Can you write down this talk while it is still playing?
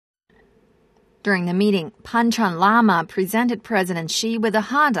During the meeting, Panchen Lama presented President Xi with a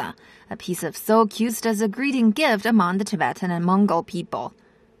hada, a piece of silk used as a greeting gift among the Tibetan and Mongol people.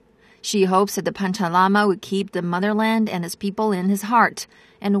 Xi hopes that the Panchen Lama would keep the motherland and its people in his heart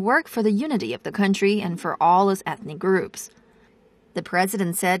and work for the unity of the country and for all its ethnic groups. The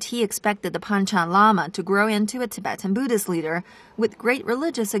president said he expected the Panchen Lama to grow into a Tibetan Buddhist leader with great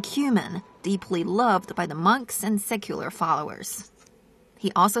religious acumen, deeply loved by the monks and secular followers.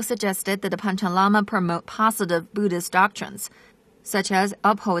 He also suggested that the Panchen Lama promote positive Buddhist doctrines, such as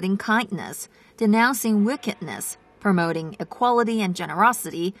upholding kindness, denouncing wickedness, promoting equality and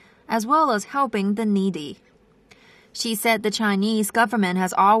generosity, as well as helping the needy. She said the Chinese government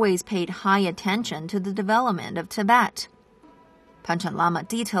has always paid high attention to the development of Tibet. Panchen Lama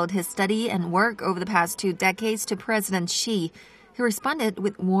detailed his study and work over the past 2 decades to President Xi, who responded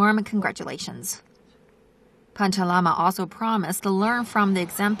with warm congratulations. Panchen Lama also promised to learn from the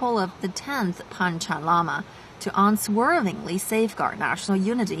example of the 10th Panchen Lama to unswervingly safeguard national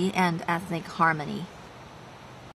unity and ethnic harmony.